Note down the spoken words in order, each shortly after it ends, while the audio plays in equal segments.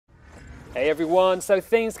Hey everyone, so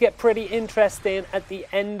things get pretty interesting at the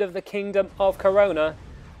end of the Kingdom of Corona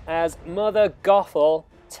as Mother Gothel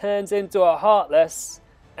turns into a Heartless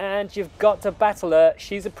and you've got to battle her.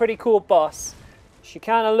 She's a pretty cool boss. She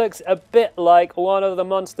kind of looks a bit like one of the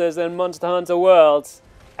monsters in Monster Hunter Worlds,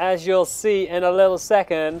 as you'll see in a little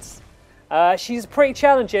second. She's pretty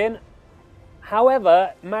challenging,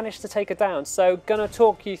 however, managed to take her down. So gonna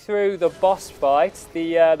talk you through the boss fight,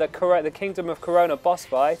 the Kingdom of Corona boss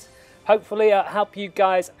fight. Hopefully it'll help you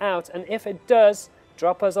guys out, and if it does,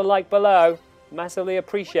 drop us a like below. Massively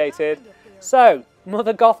appreciated. So,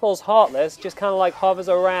 Mother Gothel's Heartless just kind of like hovers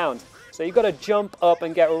around. So you've got to jump up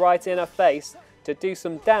and get right in her face to do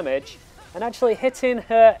some damage. And actually hitting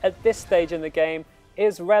her at this stage in the game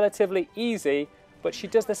is relatively easy, but she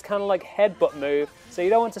does this kind of like headbutt move, so you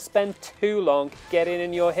don't want to spend too long getting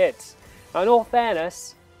in your hits. Now in all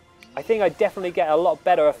fairness, I think I definitely get a lot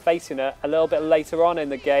better at facing her a little bit later on in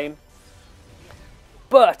the game.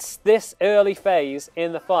 But this early phase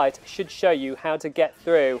in the fight should show you how to get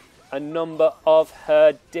through a number of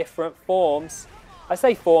her different forms. I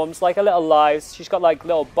say forms, like her little lives. She's got like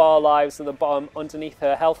little bar lives at the bottom underneath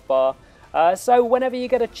her health bar. So whenever you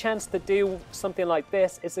get a chance to do something like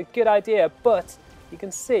this, it's a good idea. But you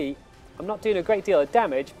can see I'm not doing a great deal of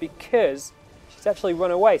damage because she's actually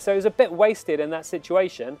run away. So it was a bit wasted in that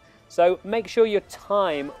situation. So make sure you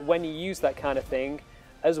time when you use that kind of thing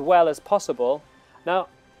as well as possible. Now,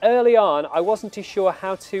 early on, I wasn't too sure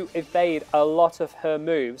how to evade a lot of her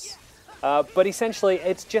moves, but essentially,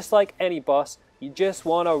 it's just like any boss. You just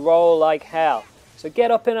want to roll like hell. So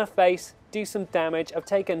get up in her face, do some damage. I've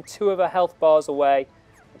taken 2 of her health bars away,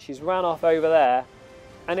 and she's ran off over there.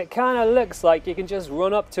 And it kind of looks like you can just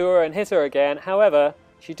run up to her and hit her again. However,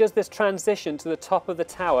 she does this transition to the top of the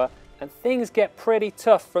tower, and things get pretty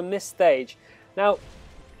tough from this stage. Now,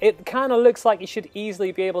 it kind of looks like you should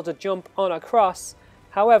easily be able to jump on across.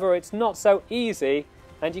 However, it's not so easy,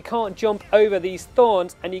 and you can't jump over these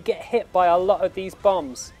thorns, and you get hit by a lot of these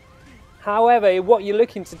bombs. However, what you're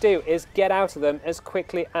looking to do is get out of them as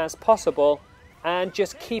quickly as possible and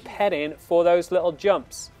just keep heading for those little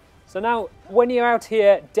jumps. So now, when you're out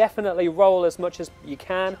here, definitely roll as much as you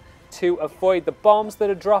can to avoid the bombs that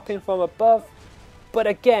are dropping from above. But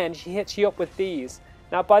again, she hits you up with these.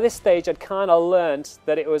 Now by this stage I'd kind of learned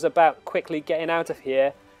that it was about quickly getting out of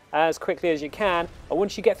here as quickly as you can, and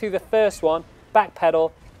once you get through the first one,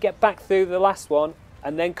 backpedal, get back through the last one,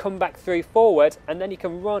 and then come back through forward, and then you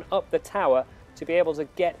can run up the tower to be able to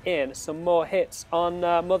get in some more hits on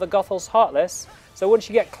Mother Gothel's Heartless. So once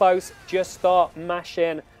you get close, just start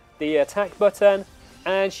mashing the attack button,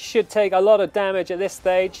 and she should take a lot of damage at this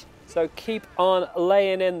stage, so keep on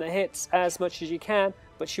laying in the hits as much as you can,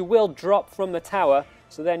 but she will drop from the tower.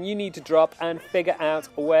 So then you need to drop and figure out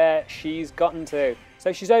where she's gotten to.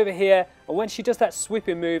 So she's over here, and when she does that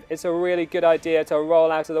swooping move, it's a really good idea to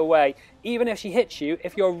roll out of the way. Even if she hits you,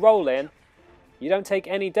 if you're rolling, you don't take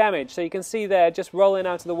any damage. So you can see there, just rolling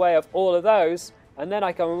out of the way of all of those, and then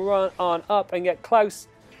I can run on up and get close.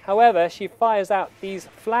 However, she fires out these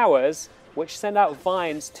flowers, which send out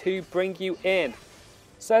vines to bring you in.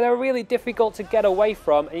 So they're really difficult to get away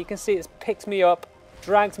from, and you can see it's picked me up,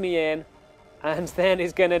 dragged me in, and then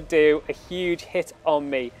is going to do a huge hit on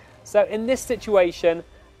me. So in this situation,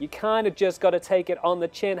 you kind of just got to take it on the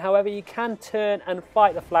chin. However, you can turn and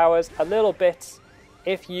fight the flowers a little bit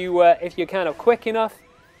if you're kind of quick enough.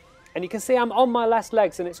 And you can see I'm on my last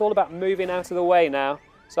legs, and it's all about moving out of the way now.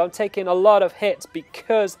 So I'm taking a lot of hits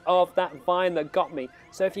because of that vine that got me.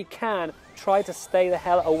 So if you can, try to stay the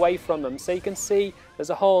hell away from them. So you can see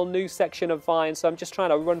there's a whole new section of vines, so I'm just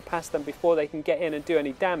trying to run past them before they can get in and do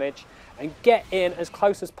any damage, and get in as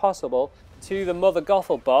close as possible to the Mother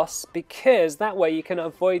Gothel boss, because that way you can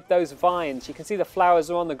avoid those vines. You can see the flowers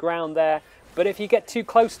are on the ground there, but if you get too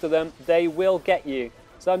close to them, they will get you.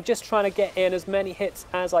 So I'm just trying to get in as many hits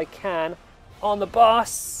as I can on the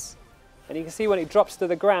boss. And you can see when it drops to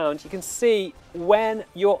the ground, you can see when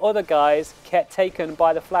your other guys get taken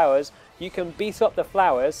by the flowers, you can beat up the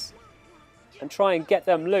flowers and try and get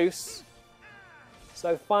them loose.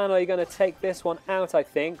 So finally going to take this one out, I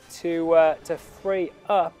think, to free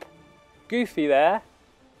up Goofy there,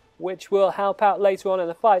 which will help out later on in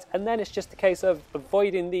the fight. And then it's just a case of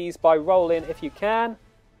avoiding these by rolling if you can,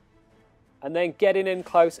 and then getting in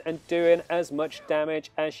close and doing as much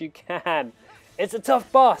damage as you can. It's a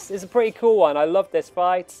tough boss. It's a pretty cool one. I love this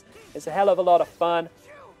fight. It's a hell of a lot of fun.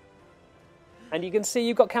 And you can see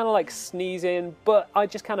you've got kind of like sneezing, but I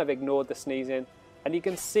just kind of ignored the sneezing. And you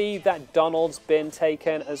can see that Donald's been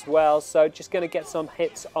taken as well. So just going to get some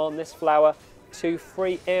hits on this flower to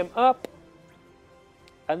free him up.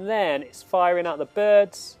 And then it's firing out the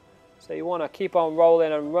birds. So you want to keep on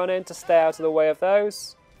rolling and running to stay out of the way of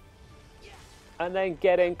those. And then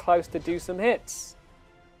get in close to do some hits.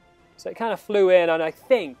 So it kind of flew in and I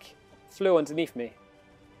think flew underneath me.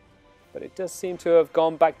 But it does seem to have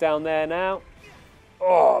gone back down there now.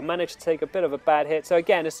 Oh, managed to take a bit of a bad hit. So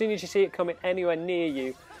again, as soon as you see it coming anywhere near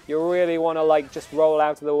you, you really want to like just roll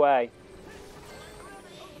out of the way.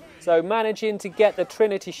 So managing to get the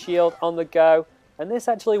Trinity Shield on the go. And this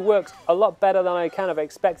actually works a lot better than I kind of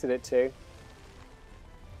expected it to.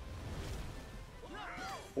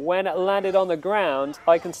 When it landed on the ground,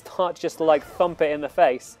 I can start just to like thump it in the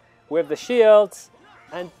face with the shield.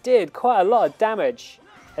 And did quite a lot of damage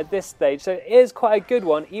at this stage. So it is quite a good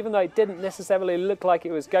one, even though it didn't necessarily look like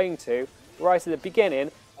it was going to right at the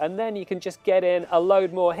beginning. And then you can just get in a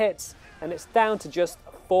load more hits. And it's down to just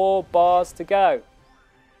 4 bars to go.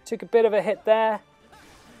 Took a bit of a hit there.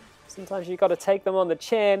 Sometimes you've got to take them on the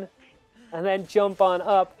chin and then jump on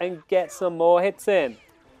up and get some more hits in.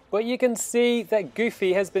 But you can see that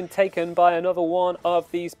Goofy has been taken by another one of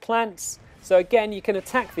these plants. So again, you can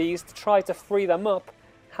attack these to try to free them up.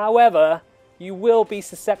 However, you will be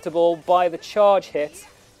susceptible by the charge hit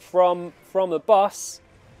from the boss.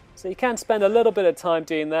 So you can spend a little bit of time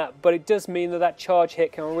doing that, but it does mean that that charge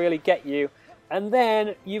hit can really get you. And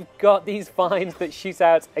then you've got these vines that shoot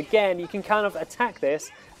out. Again, you can kind of attack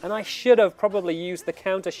this. And I should have probably used the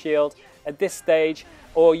counter shield at this stage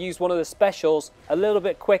or used one of the specials a little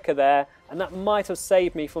bit quicker there. And that might have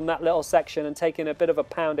saved me from that little section and taking a bit of a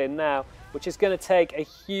pounding now, which is going to take a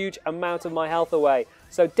huge amount of my health away.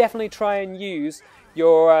 So definitely try and use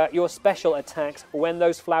your special attacks when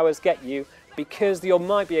those flowers get you, because you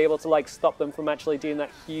might be able to like stop them from actually doing that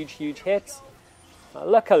huge hit.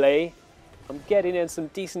 Luckily, I'm getting in some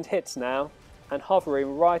decent hits now and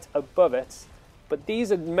hovering right above it. But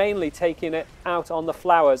these are mainly taking it out on the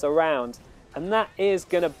flowers around. And that is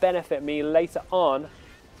going to benefit me later on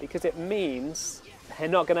because it means they're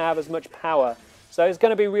not going to have as much power. So it's going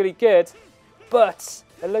to be really good. But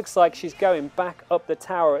it looks like she's going back up the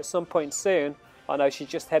tower at some point soon. I know she's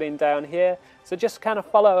just heading down here. So just kind of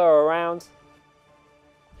follow her around.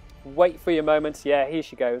 Wait for your moment. Yeah, here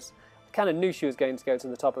she goes. I kind of knew she was going to go to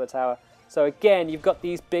the top of the tower. So again, you've got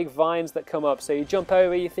these big vines that come up. So you jump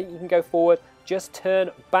over, you think you can go forward. Just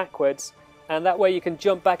turn backwards, and that way you can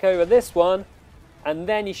jump back over this one, and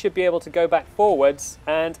then you should be able to go back forwards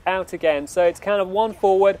and out again. So it's kind of 1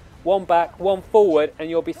 forward, 1 back, 1 forward,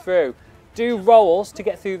 and you'll be through. Do rolls to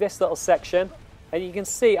get through this little section, and you can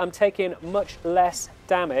see I'm taking much less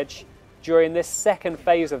damage during this second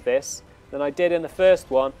phase of this than I did in the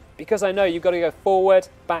first one, because I know you've got to go forward,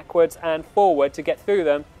 backwards, and forward to get through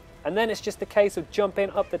them, and then it's just a case of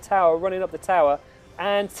jumping up the tower, running up the tower,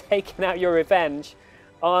 and taking out your revenge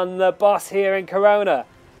on the boss here in Corona.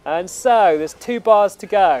 And so there's 2 bars to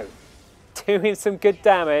go. Doing some good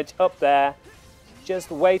damage up there. Just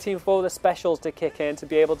waiting for the specials to kick in to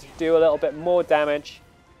be able to do a little bit more damage.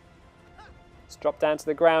 Let's drop down to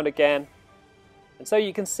the ground again. And so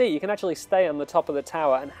you can see, you can actually stay on the top of the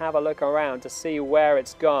tower and have a look around to see where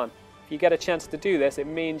it's gone. If you get a chance to do this, it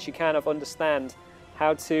means you kind of understand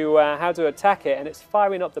how to attack it. And it's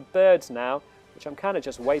firing up the birds now, which I'm kind of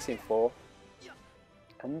just waiting for.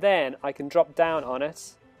 And then I can drop down on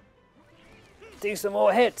it, do some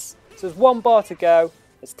more hits. So there's 1 bar to go.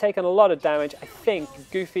 It's taken a lot of damage. I think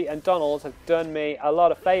Goofy and Donald have done me a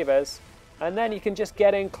lot of favors. And then you can just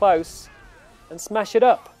get in close and smash it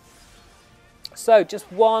up. So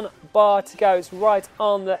just 1 bar to go. It's right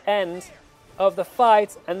on the end of the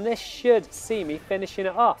fight, and this should see me finishing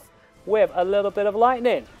it off with a little bit of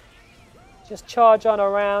lightning. Just charge on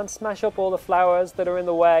around, smash up all the flowers that are in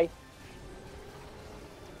the way.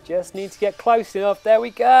 Just need to get close enough. There we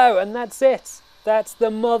go, and that's it. That's the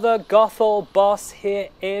Mother Gothel boss here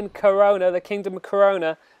in Corona, the Kingdom of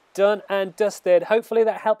Corona. Done and dusted. Hopefully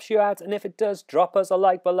that helps you out, and if it does, drop us a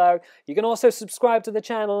like below. You can also subscribe to the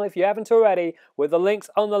channel if you haven't already with the links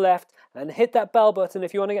on the left, and hit that bell button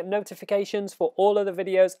if you want to get notifications for all of the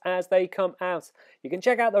videos as they come out. You can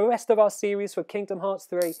check out the rest of our series for Kingdom Hearts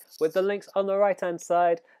 3 with the links on the right hand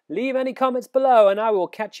side. Leave any comments below and I will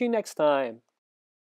catch you next time.